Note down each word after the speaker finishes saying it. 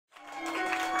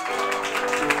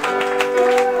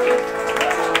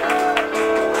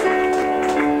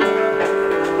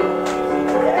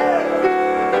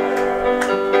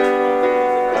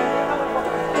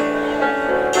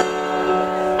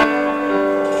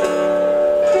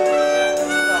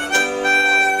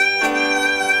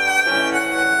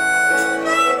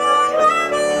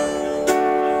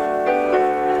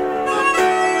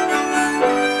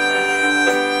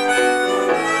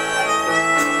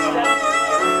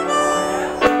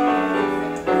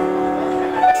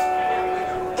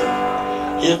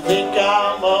You think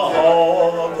I'm a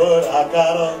whore, but I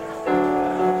got a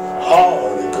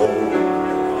heart of gold.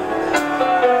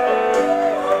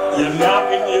 You're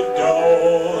knocking your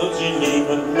doors, you're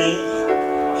leaving me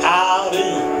out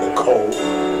in the cold.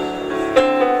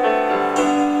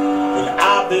 When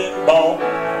I've been bought,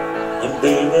 and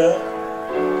baby,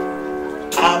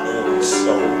 I've been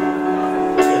sold.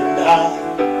 And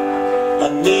I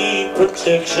need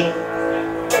protection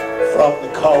from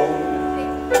the cold.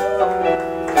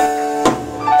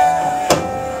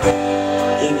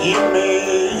 And you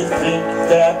may think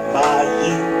that my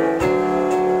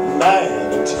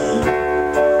humanity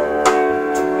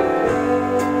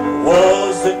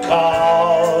was the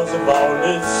cause of all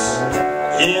this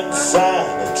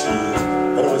insanity,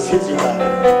 but it was his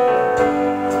humanity.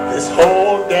 This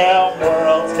whole damn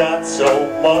world's got so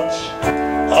much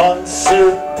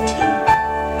uncertainty.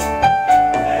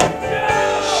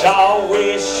 Sure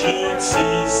wish you'd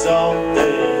see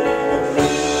something.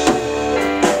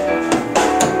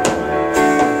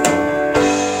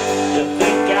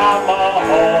 I'm a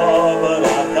whore, but I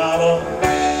got a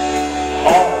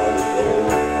heart of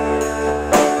gold.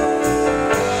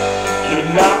 You're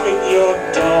knocking your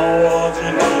doors,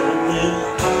 you're leaving me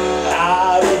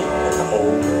out in the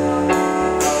cold.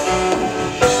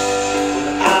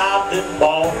 I've been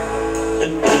born,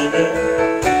 and baby,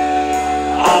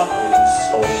 I've been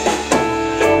sold.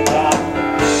 And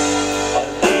I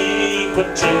need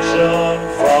protection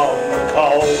from the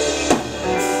cold.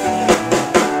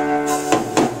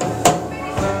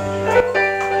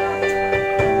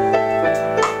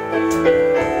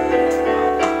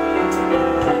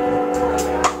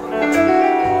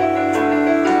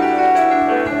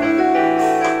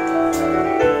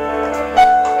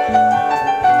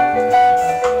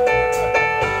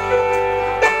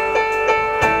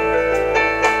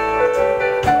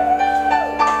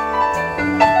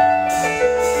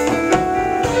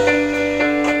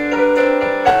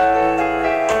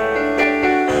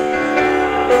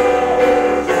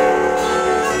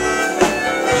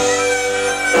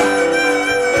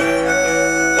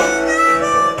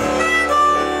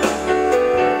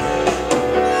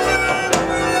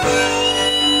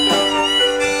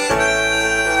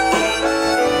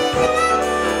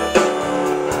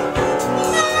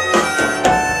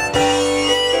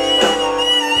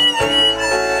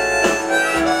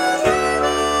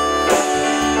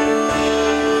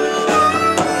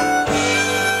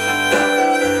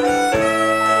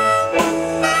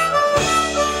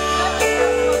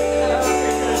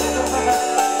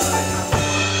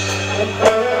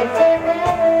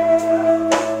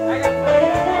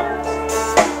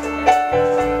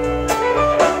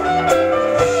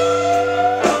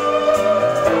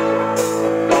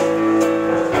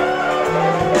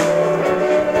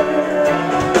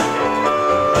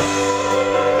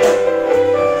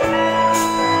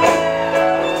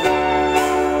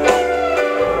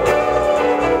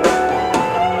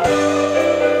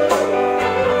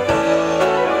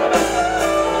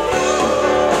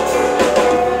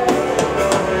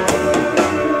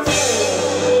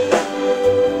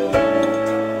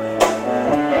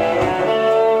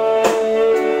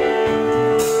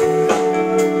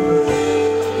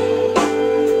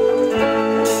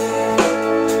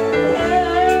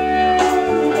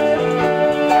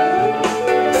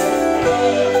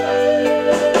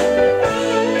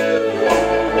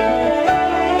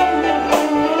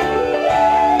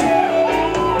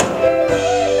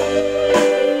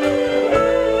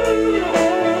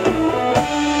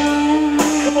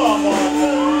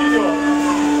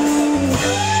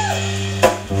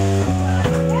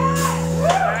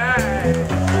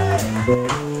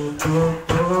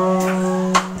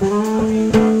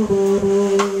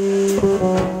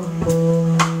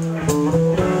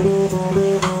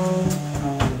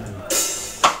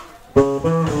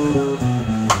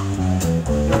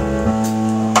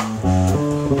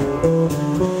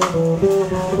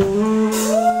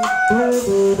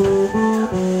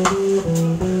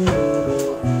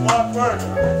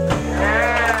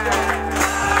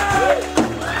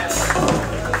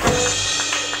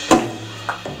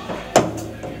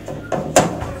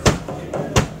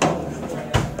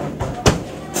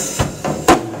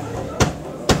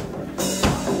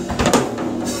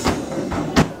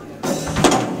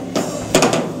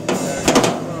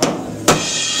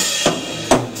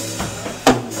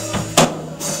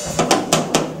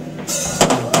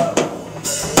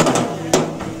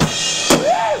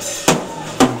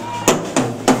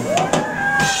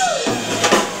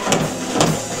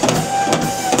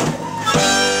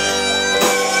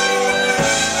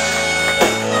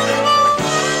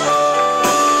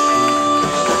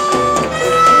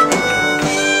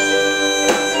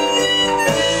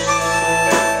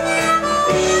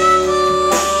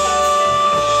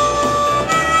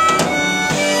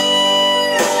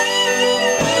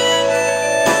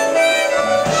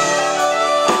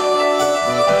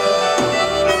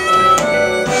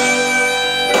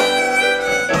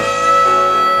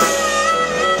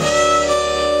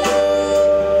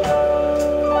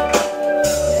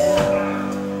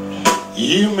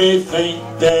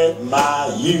 that my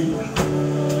humanity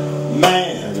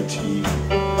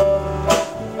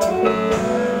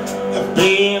have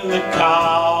been the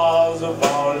cause of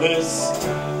all this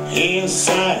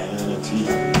insanity.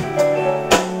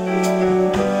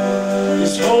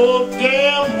 This whole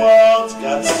damn world's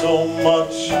got so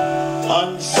much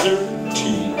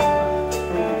uncertainty.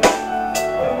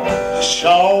 I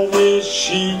sure wish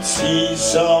she'd see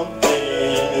something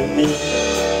in me.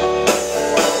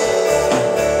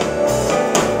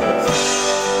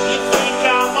 You think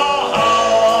I'm a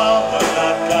whore, but I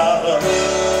got a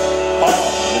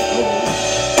heart to go.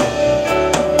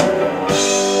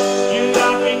 You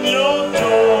knocking your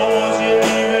doors, you're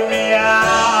leaving me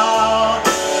out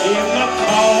in the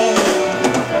cold.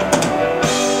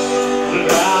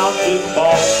 Without the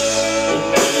boss,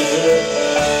 baby,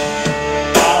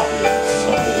 I'll be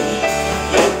so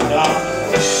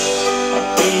I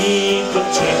need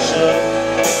protection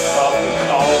from the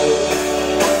cold.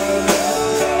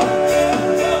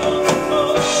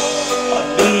 I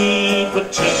need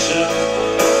protection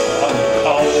from the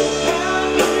cold.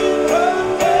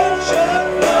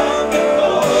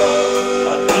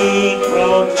 I need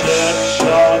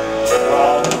protection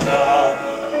from the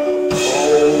cold.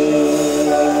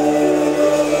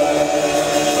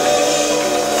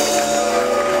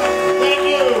 Thank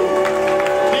you.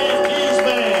 KEYES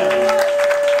band.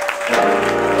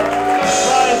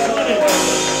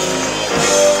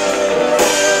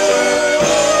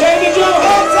 Take it,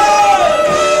 JOHANSEN!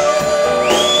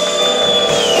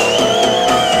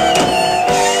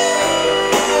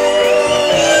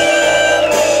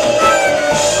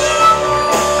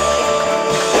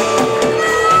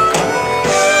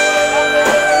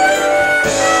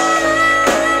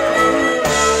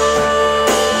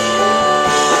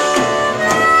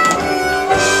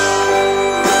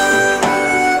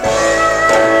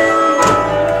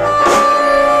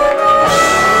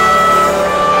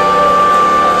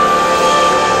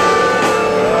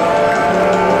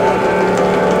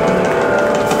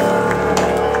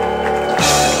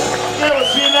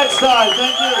 Next time,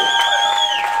 thank you.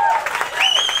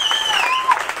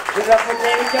 Give it up for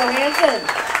David Johansen.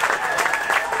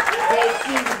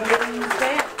 KEYES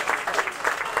Band.